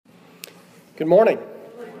Good morning.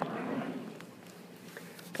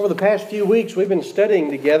 Over the past few weeks, we've been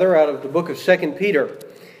studying together out of the book of 2 Peter.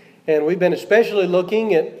 And we've been especially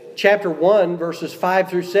looking at chapter 1, verses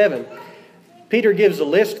 5 through 7. Peter gives a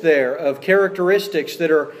list there of characteristics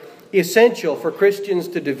that are essential for Christians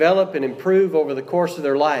to develop and improve over the course of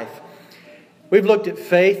their life. We've looked at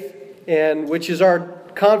faith, which is our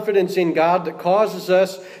confidence in God that causes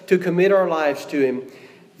us to commit our lives to Him.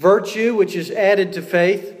 Virtue, which is added to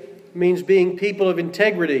faith, means being people of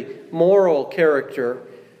integrity, moral character.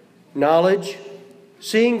 Knowledge,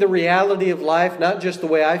 seeing the reality of life, not just the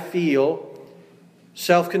way I feel.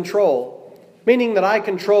 Self-control, meaning that I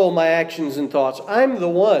control my actions and thoughts. I'm the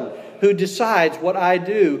one who decides what I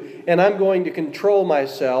do, and I'm going to control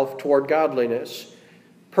myself toward godliness.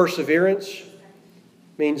 Perseverance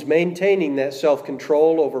means maintaining that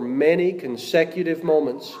self-control over many consecutive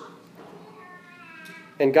moments.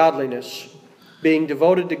 And godliness, being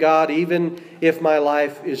devoted to God even if my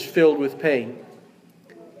life is filled with pain.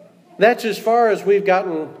 That's as far as we've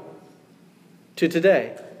gotten to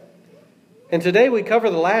today. And today we cover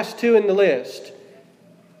the last two in the list.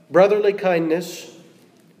 Brotherly kindness,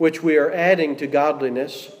 which we are adding to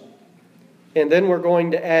godliness. And then we're going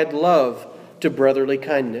to add love to brotherly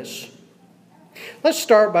kindness. Let's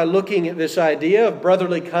start by looking at this idea of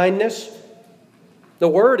brotherly kindness. The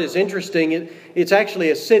word is interesting. It's actually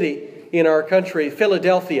a city in our country,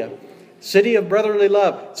 Philadelphia. City of brotherly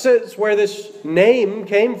love. It's where this name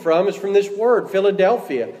came from, is from this word,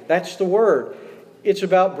 Philadelphia. That's the word. It's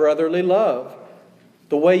about brotherly love.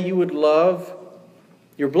 The way you would love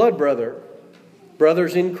your blood brother.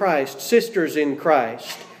 Brothers in Christ, sisters in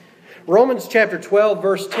Christ. Romans chapter 12,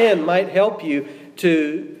 verse 10 might help you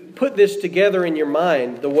to put this together in your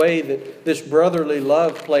mind, the way that this brotherly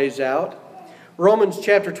love plays out. Romans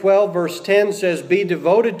chapter 12, verse 10 says, "Be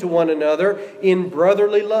devoted to one another in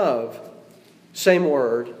brotherly love." Same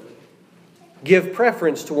word. "Give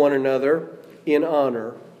preference to one another in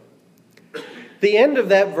honor." The end of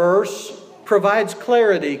that verse provides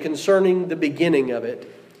clarity concerning the beginning of it.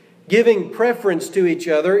 Giving preference to each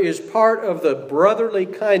other is part of the brotherly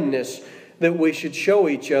kindness that we should show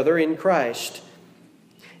each other in Christ.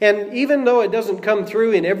 And even though it doesn't come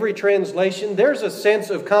through in every translation, there's a sense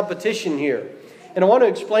of competition here. And I want to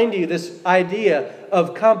explain to you this idea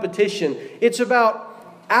of competition. It's about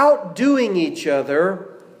outdoing each other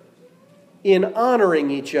in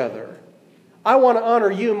honoring each other. I want to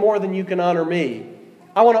honor you more than you can honor me.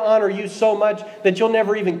 I want to honor you so much that you'll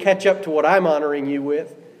never even catch up to what I'm honoring you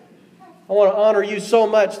with. I want to honor you so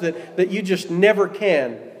much that you just never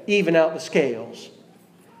can even out the scales.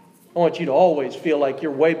 I want you to always feel like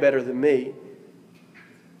you're way better than me.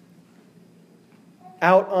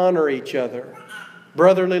 Out-honor each other.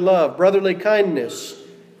 Brotherly love, brotherly kindness.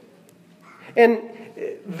 And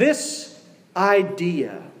this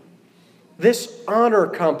idea, this honor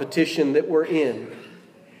competition that we're in,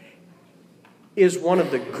 is one of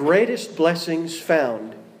the greatest blessings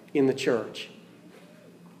found in the church.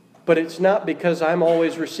 But it's not because I'm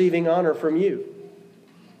always receiving honor from you.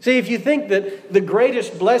 See, if you think that the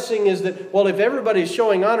greatest blessing is that, well, if everybody's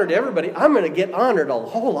showing honor to everybody, I'm going to get honored a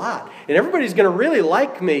whole lot. And everybody's going to really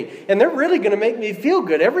like me. And they're really going to make me feel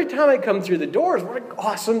good. Every time I come through the doors, what an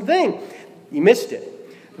awesome thing. You missed it.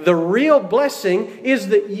 The real blessing is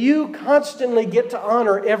that you constantly get to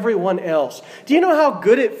honor everyone else. Do you know how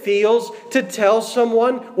good it feels to tell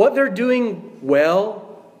someone what they're doing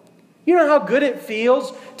well? You know how good it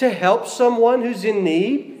feels to help someone who's in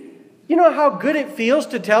need? You know how good it feels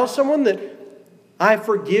to tell someone that I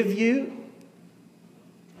forgive you?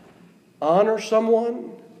 Honor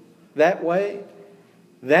someone that way?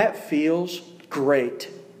 That feels great.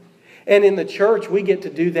 And in the church, we get to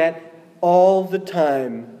do that all the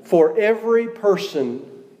time for every person.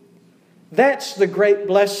 That's the great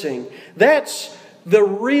blessing. That's the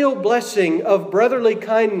real blessing of brotherly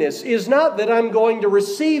kindness, is not that I'm going to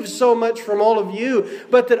receive so much from all of you,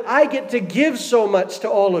 but that I get to give so much to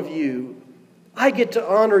all of you. I get to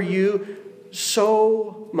honor you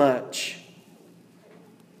so much.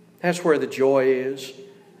 That's where the joy is.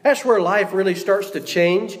 That's where life really starts to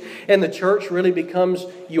change, and the church really becomes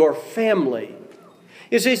your family.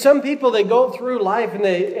 You see, some people, they go through life and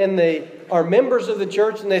they are members of the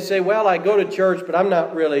church and they say, well, I go to church, but I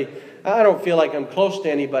don't feel like I'm close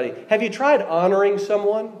to anybody. Have you tried honoring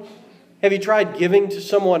someone? Have you tried giving to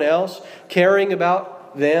someone else, caring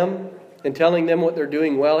about them and telling them what they're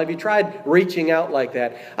doing well? Have you tried reaching out like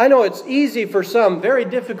that? I know it's easy for some, very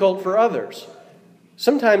difficult for others.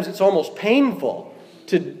 Sometimes it's almost painful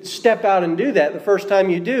to step out and do that the first time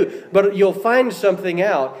you do. But you'll find something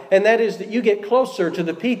out, and that is that you get closer to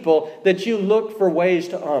the people that you look for ways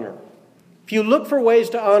to honor. If you look for ways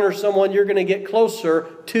to honor someone, you're going to get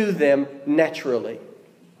closer to them naturally.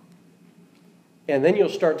 And then you'll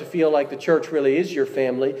start to feel like the church really is your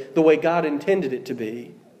family, the way God intended it to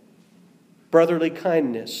be. Brotherly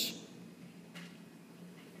kindness.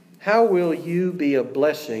 How will you be a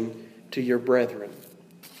blessing to your brethren?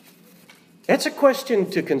 That's a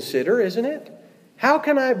question to consider, isn't it? How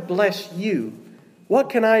can I bless you? What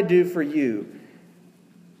can I do for you?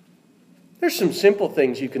 There's some simple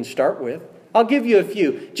things you can start with. I'll give you a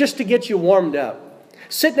few just to get you warmed up.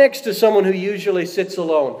 Sit next to someone who usually sits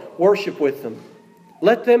alone. Worship with them.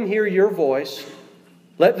 Let them hear your voice.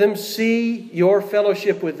 Let them see your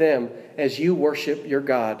fellowship with them as you worship your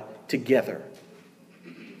God together.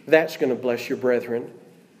 That's going to bless your brethren.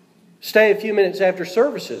 Stay a few minutes after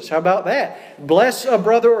services. How about that? Bless a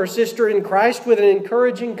brother or sister in Christ with an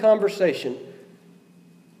encouraging conversation.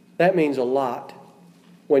 That means a lot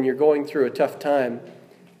when you're going through a tough time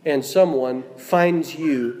and someone finds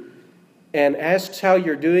you and asks how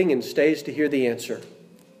you're doing and stays to hear the answer.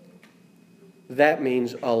 That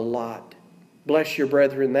means a lot. Bless your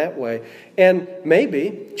brethren that way. And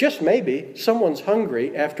maybe, just maybe, someone's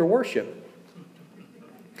hungry after worship.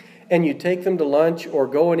 And you take them to lunch or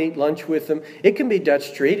go and eat lunch with them. It can be Dutch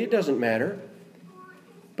Street. It doesn't matter.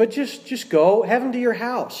 But just go. Have them to your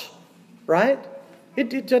house. Right? It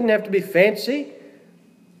doesn't have to be fancy.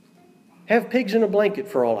 Have pigs in a blanket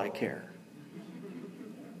for all I care.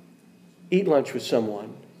 Eat lunch with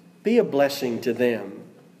someone. Be a blessing to them.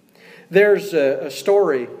 There's a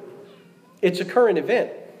story. It's a current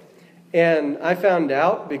event. And I found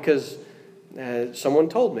out because someone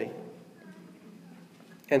told me.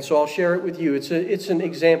 And so I'll share it with you. It's an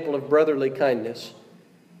example of brotherly kindness.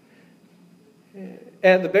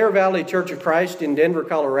 At the Bear Valley Church of Christ in Denver,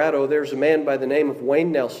 Colorado, there's a man by the name of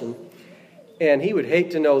Wayne Nelson. And he would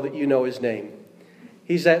hate to know that you know his name.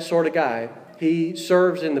 He's that sort of guy. He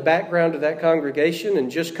serves in the background of that congregation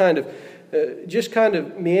and just kind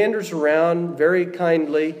of meanders around very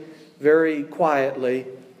kindly, very quietly,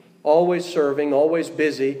 always serving, always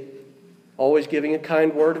busy, always giving a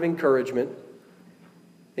kind word of encouragement.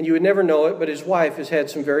 And you would never know it, but his wife has had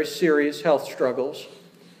some very serious health struggles.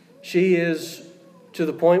 She is to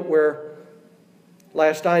the point where,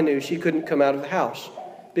 last I knew, she couldn't come out of the house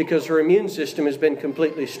because her immune system has been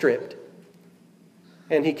completely stripped.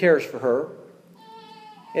 And he cares for her.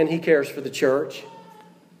 And he cares for the church.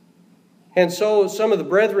 And so some of the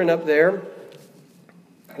brethren up there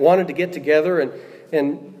wanted to get together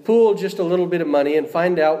and pool just a little bit of money and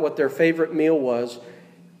find out what their favorite meal was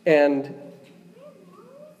and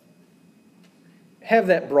have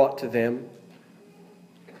that brought to them.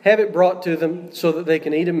 Have it brought to them so that they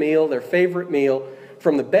can eat a meal, their favorite meal,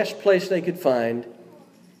 from the best place they could find,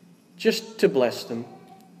 just to bless them,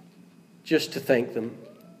 just to thank them.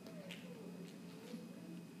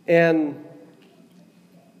 And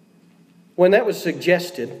when that was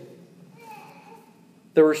suggested,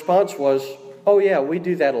 the response was, oh yeah, we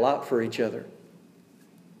do that a lot for each other.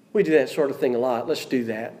 We do that sort of thing a lot. Let's do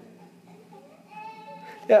that.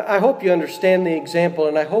 Yeah, I hope you understand the example,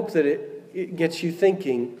 and I hope that it gets you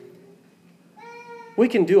thinking. We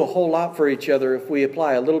can do a whole lot for each other if we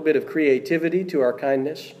apply a little bit of creativity to our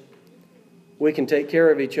kindness. We can take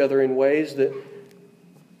care of each other in ways that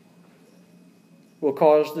will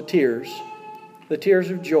cause the tears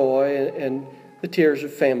of joy and the tears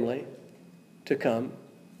of family to come.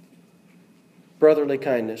 Brotherly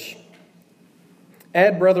kindness.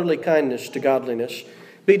 Add brotherly kindness to godliness.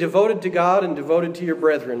 Be devoted to God and devoted to your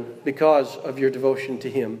brethren because of your devotion to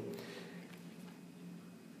Him.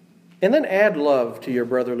 And then add love to your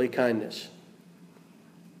brotherly kindness.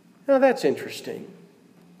 Now that's interesting.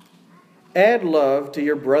 Add love to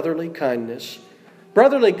your brotherly kindness.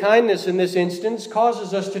 Brotherly kindness in this instance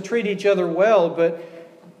causes us to treat each other well, but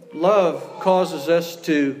love causes us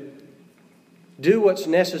to do what's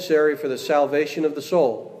necessary for the salvation of the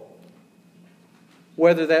soul.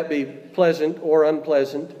 Whether that be pleasant or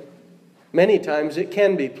unpleasant, many times it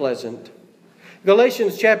can be pleasant.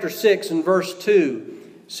 Galatians chapter 6 and verse 2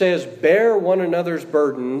 says, bear one another's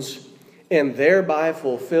burdens and thereby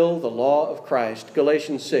fulfill the law of Christ.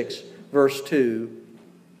 Galatians 6 verse 2.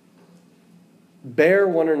 Bear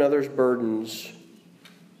one another's burdens.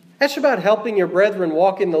 That's about helping your brethren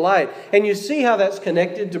walk in the light. And you see how that's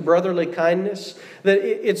connected to brotherly kindness? That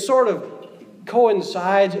it sort of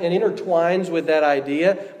coincides and intertwines with that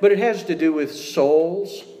idea, but it has to do with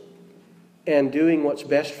souls and doing what's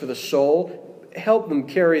best for the soul. Help them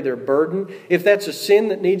carry their burden. If that's a sin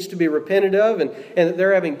that needs to be repented of and that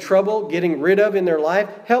they're having trouble getting rid of in their life,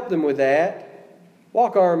 help them with that.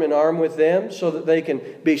 Walk arm in arm with them so that they can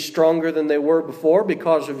be stronger than they were before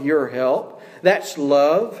because of your help. That's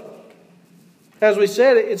love. As we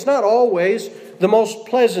said, it's not always the most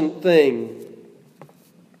pleasant thing.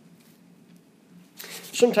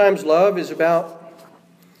 Sometimes love is about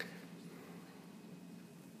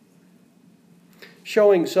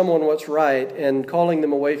showing someone what's right and calling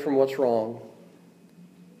them away from what's wrong,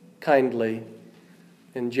 kindly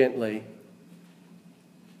and gently.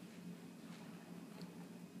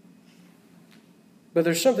 But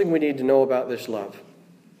there's something we need to know about this love.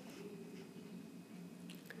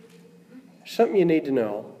 Something you need to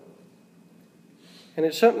know. And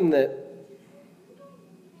it's something that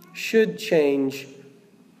should change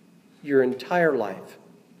your entire life.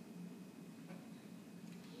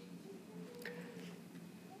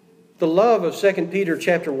 The love of 2 Peter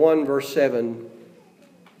chapter 1, verse 7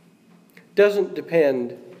 doesn't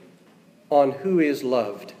depend on who is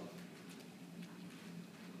loved.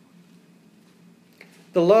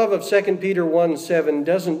 The love of 2 Peter 1:7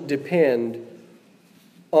 doesn't depend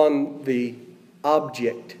on the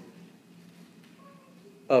object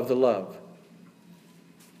of the love.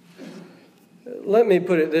 Let me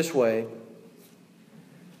put it this way.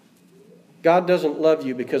 God doesn't love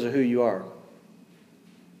you because of who you are.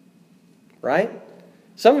 Right?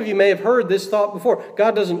 Some of you may have heard this thought before.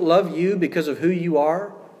 God doesn't love you because of who you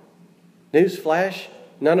are. Newsflash,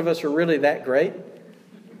 none of us are really that great.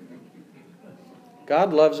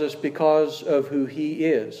 God loves us because of who He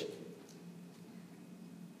is.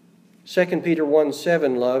 2 Peter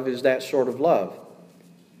 1:7 love is that sort of love.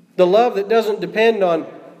 The love that doesn't depend on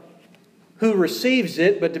who receives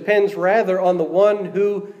it, but depends rather on the one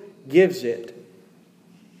who gives it.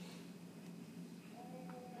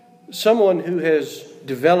 Someone who has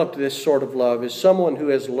developed this sort of love is someone who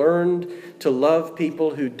has learned to love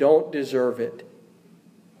people who don't deserve it.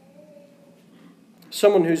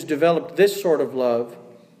 Someone who's developed this sort of love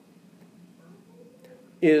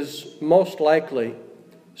is most likely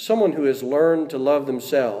someone who has learned to love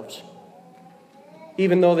themselves,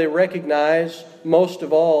 even though they recognize most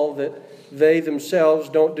of all that they themselves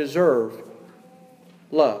don't deserve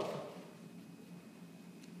love.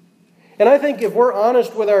 And I think if we're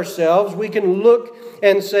honest with ourselves, we can look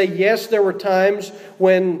and say, yes, there were times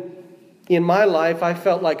when in my life I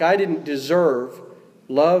felt like I didn't deserve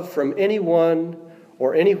love from anyone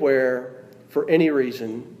or anywhere for any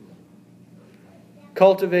reason.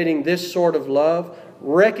 Cultivating this sort of love,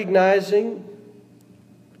 recognizing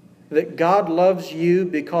that God loves you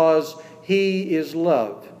because He is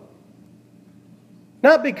love.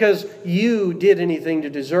 Not because you did anything to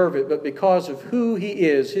deserve it, but because of who He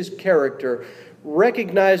is, His character.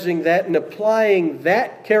 Recognizing that and applying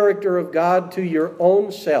that character of God to your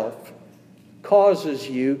own self causes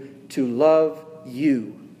you to love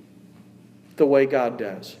you the way God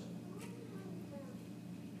does.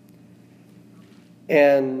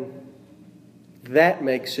 And that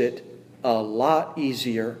makes it a lot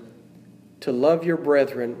easier to love your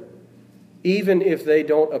brethren, even if they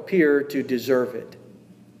don't appear to deserve it.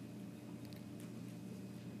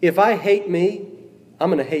 If I hate me, I'm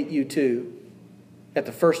going to hate you too at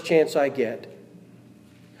the first chance I get.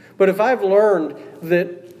 But if I've learned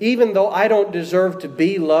that even though I don't deserve to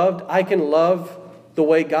be loved, I can love the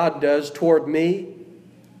way God does toward me,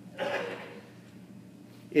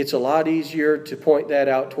 it's a lot easier to point that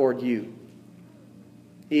out toward you,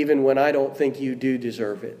 even when I don't think you do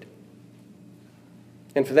deserve it.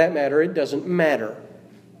 And for that matter, it doesn't matter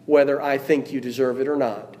whether I think you deserve it or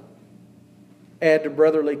not. Add to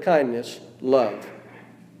brotherly kindness love.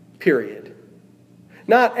 Period.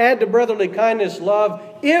 Not add to brotherly kindness love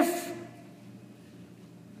if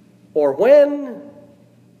or when,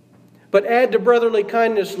 but add to brotherly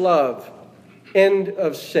kindness love. End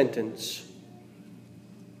of sentence.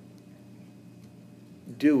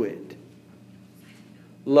 Do it.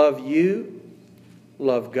 Love you,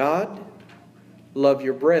 love God, love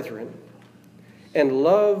your brethren, and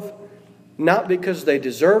love not because they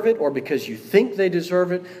deserve it or because you think they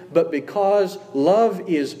deserve it, but because love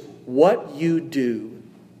is what you do.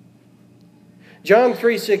 John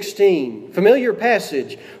 3:16, familiar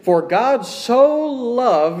passage. For God so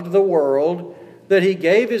loved the world that He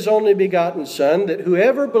gave His only begotten Son, that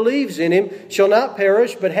whoever believes in Him shall not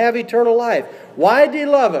perish but have eternal life. Why did He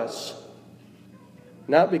love us?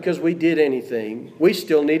 Not because we did anything. We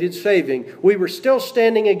still needed saving. We were still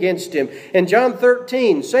standing against Him. And John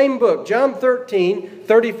 13, same book, John 13,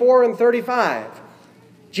 34 and 35.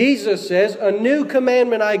 Jesus says, a new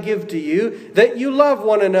commandment I give to you, that you love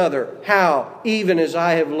one another. How? Even as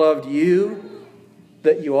I have loved you.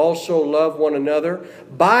 that you also love one another.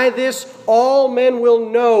 By this all men will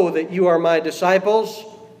know that you are my disciples,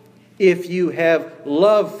 if you have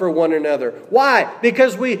love for one another. Why?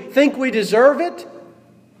 Because we think we deserve it?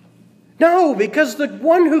 No, because the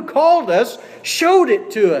one who called us showed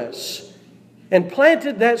it to us and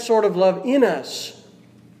planted that sort of love in us.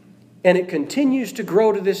 And it continues to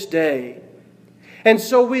grow to this day. And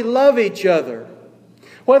so we love each other.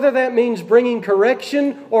 Whether that means bringing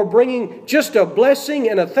correction or bringing just a blessing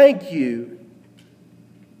and a thank you,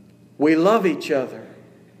 we love each other.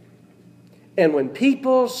 And when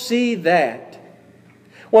people see that,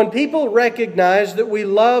 when people recognize that we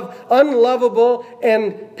love unlovable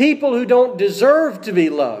and people who don't deserve to be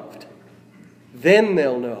loved, then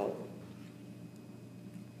they'll know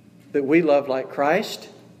that we love like Christ,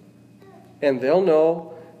 and they'll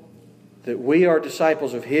know that we are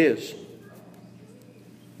disciples of His.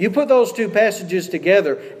 You put those two passages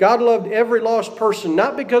together. God loved every lost person,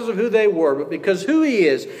 not because of who they were, but because who He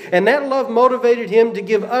is. And that love motivated Him to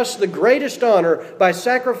give us the greatest honor by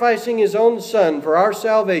sacrificing His own Son for our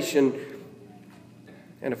salvation.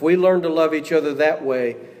 And if we learn to love each other that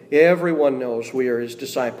way, everyone knows we are His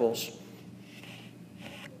disciples.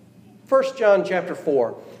 1 John chapter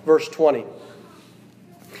 4, verse 20.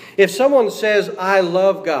 If someone says, I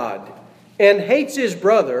love God, and hates his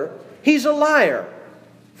brother, he's a liar.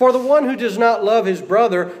 For the one who does not love his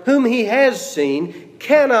brother, whom he has seen,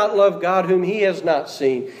 cannot love God whom he has not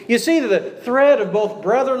seen. You see the thread of both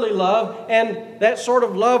brotherly love and that sort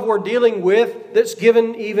of love we're dealing with that's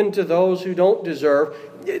given even to those who don't deserve.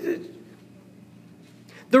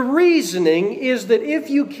 The reasoning is that if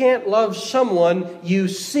you can't love someone you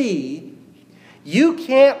see, you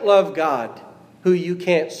can't love God who you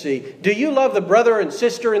can't see. Do you love the brother and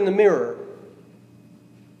sister in the mirror?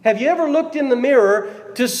 Have you ever looked in the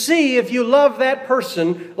mirror to see if you love that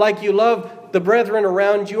person like you love the brethren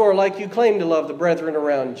around you or like you claim to love the brethren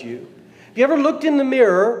around you? Have you ever looked in the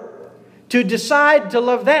mirror to decide to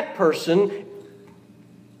love that person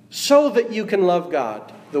so that you can love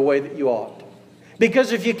God the way that you ought?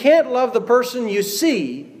 Because if you can't love the person you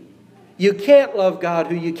see, you can't love God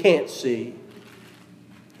who you can't see.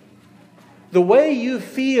 The way you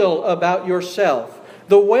feel about yourself,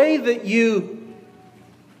 the way that you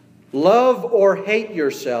love or hate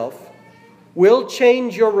yourself will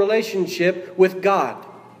change your relationship with God.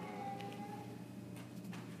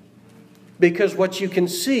 Because what you can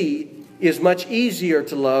see is much easier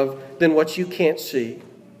to love than what you can't see.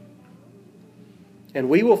 And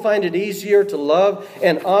we will find it easier to love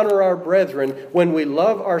and honor our brethren when we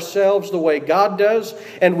love ourselves the way God does,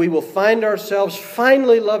 and we will find ourselves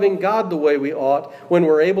finally loving God the way we ought when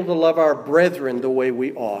we're able to love our brethren the way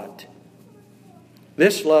we ought.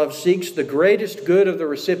 This love seeks the greatest good of the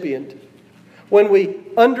recipient. When we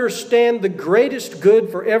understand the greatest good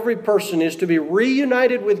for every person is to be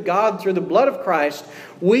reunited with God through the blood of Christ,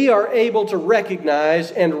 we are able to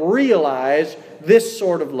recognize and realize this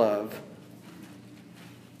sort of love.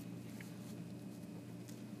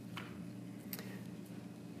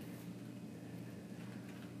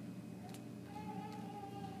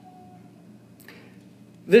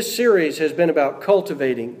 This series has been about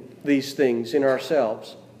cultivating these things in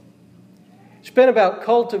ourselves. It's been about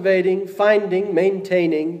cultivating, finding,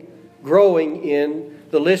 maintaining, growing in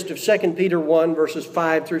the list of 2 Peter 1, verses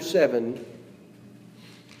 5 through 7.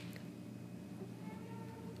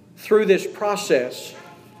 Through this process,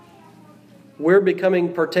 we're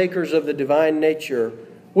becoming partakers of the divine nature.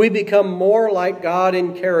 We become more like God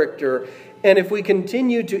in character. And if we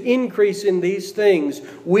continue to increase in these things,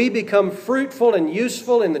 we become fruitful and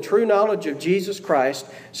useful in the true knowledge of Jesus Christ.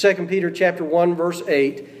 2 Peter chapter 1, verse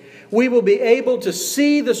 8. We will be able to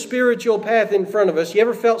see the spiritual path in front of us. You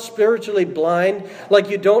ever felt spiritually blind, like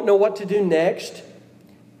you don't know what to do next?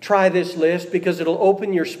 Try this list because it'll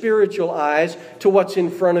open your spiritual eyes to what's in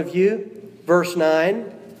front of you. Verse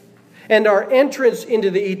 9. And our entrance into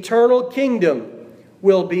the eternal kingdom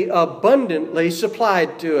will be abundantly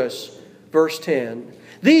supplied to us. Verse 10.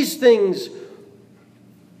 These things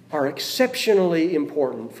are exceptionally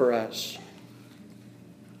important for us.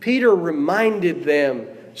 Peter reminded them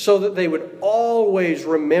so that they would always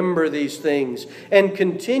remember these things and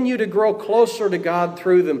continue to grow closer to God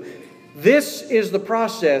through them. This is the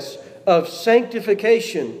process of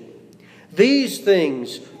sanctification. These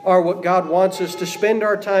things are what God wants us to spend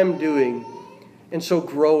our time doing. And so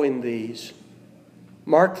grow in these.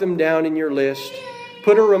 Mark them down in your list.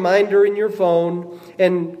 Put a reminder in your phone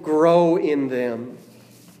and grow in them.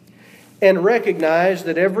 And recognize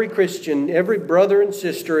that every Christian, every brother and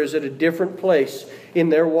sister is at a different place in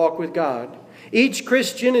their walk with God. Each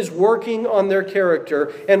Christian is working on their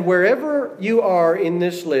character, and wherever you are in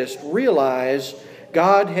this list, realize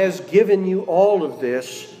God has given you all of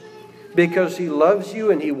this because He loves you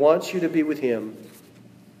and He wants you to be with Him.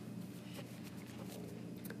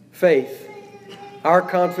 Faith, our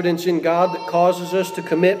confidence in God that causes us to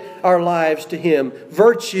commit our lives to Him.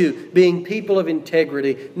 Virtue, being people of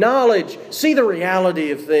integrity. Knowledge, see the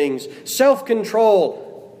reality of things.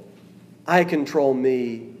 Self-control, I control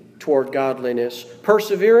me toward godliness.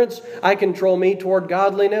 Perseverance, I control me toward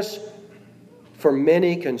godliness for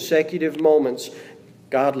many consecutive moments.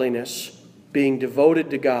 Godliness, being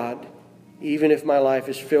devoted to God, even if my life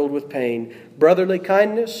is filled with pain. Brotherly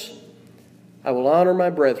kindness, I will honor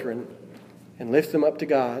my brethren and lift them up to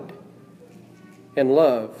God. And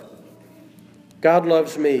love, God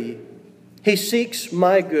loves me. He seeks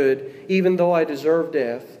my good, even though I deserve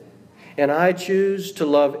death. And I choose to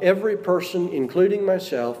love every person, including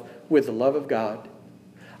myself, with the love of God.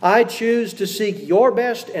 I choose to seek your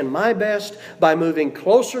best and my best by moving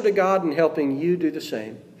closer to God and helping you do the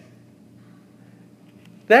same.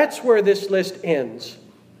 That's where this list ends.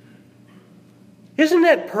 Isn't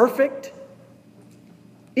that perfect?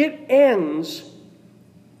 It ends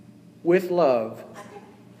with love.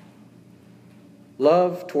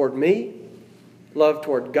 Love toward me, love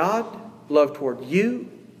toward God, love toward you,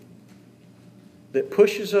 that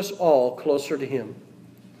pushes us all closer to Him.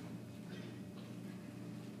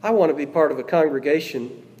 I want to be part of a congregation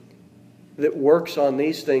that works on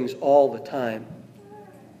these things all the time.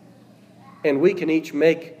 And we can each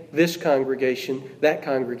make this congregation, that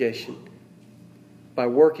congregation, by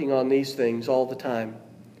working on these things all the time,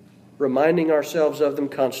 reminding ourselves of them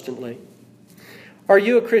constantly. Are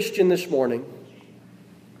you a Christian this morning?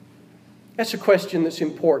 That's a question that's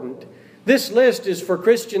important. This list is for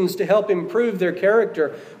Christians to help improve their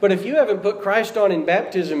character. But if you haven't put Christ on in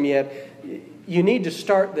baptism yet, you need to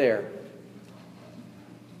start there.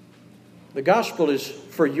 The gospel is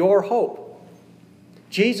for your hope.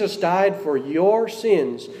 Jesus died for your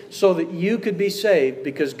sins so that you could be saved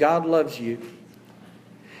because God loves you.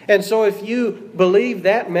 And so if you believe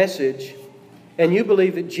that message and you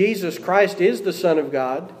believe that Jesus Christ is the Son of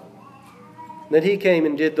God, that He came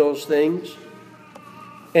and did those things,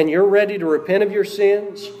 and you're ready to repent of your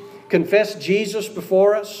sins, confess Jesus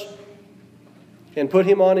before us, and put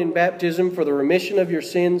Him on in baptism for the remission of your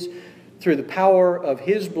sins through the power of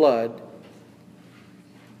His blood,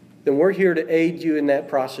 then we're here to aid you in that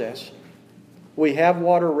process. We have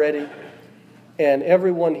water ready, and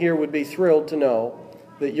everyone here would be thrilled to know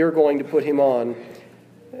that you're going to put Him on.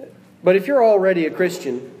 But if you're already a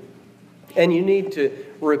Christian and you need to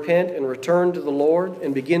repent and return to the Lord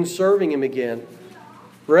and begin serving Him again,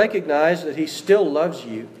 recognize that He still loves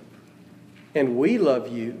you, and we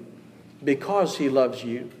love you because He loves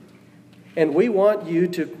you. And we want you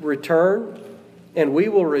to return, and we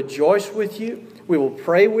will rejoice with you. We will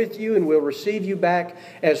pray with you, and we'll receive you back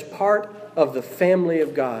as part of the family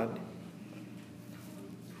of God.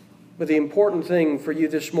 But the important thing for you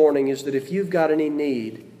this morning is that if you've got any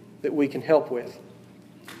need that we can help with,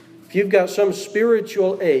 if you've got some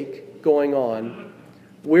spiritual ache going on,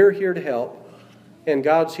 we're here to help, and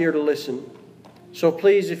God's here to listen. So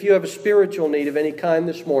please, if you have a spiritual need of any kind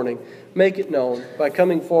this morning, make it known by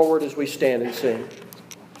coming forward as we stand and sing.